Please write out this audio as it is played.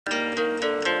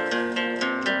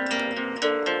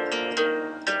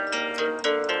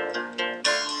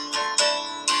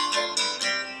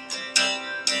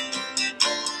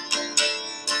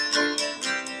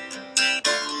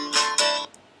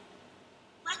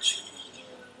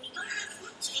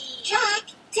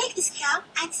this cow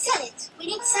and sell it. We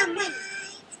need some money.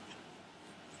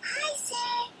 Hi,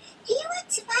 sir. Do you want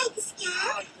to buy this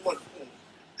cow?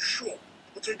 Sure,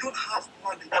 but I don't have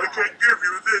money. I can give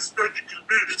you this magical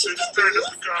minutes instead of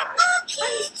the cow. Okay.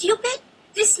 Are you stupid?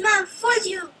 This man fooled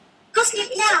you. Go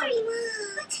sleep now. Sorry, Mom.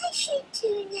 What I should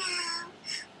do now?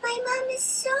 My mom is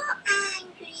so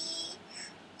angry.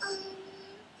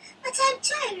 But I'm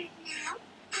tired now.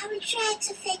 I will try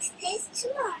to fix this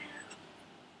tomorrow.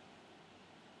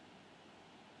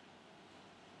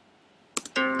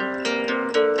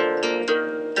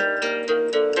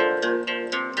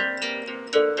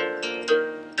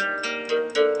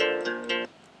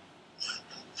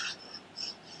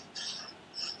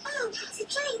 Oh, it's a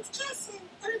giant castle.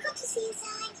 I will go to see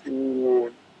inside.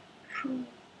 1, 2,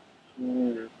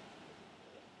 3.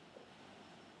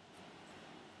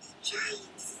 The giant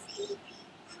is sleeping.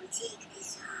 I will take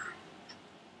this home.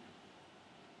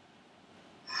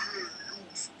 Hey,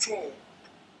 you stop.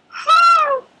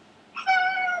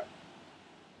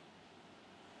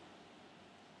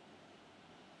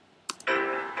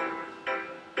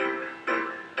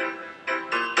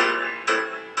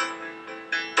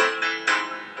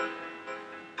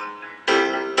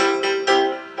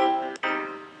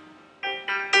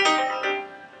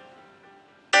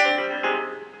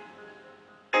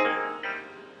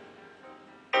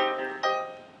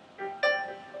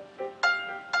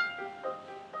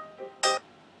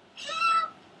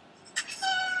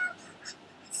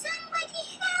 Somebody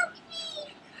help me!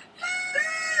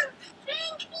 Mom!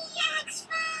 Bring me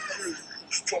X-Men! Hey,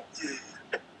 you stop there.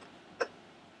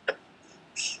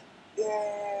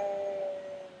 Oops.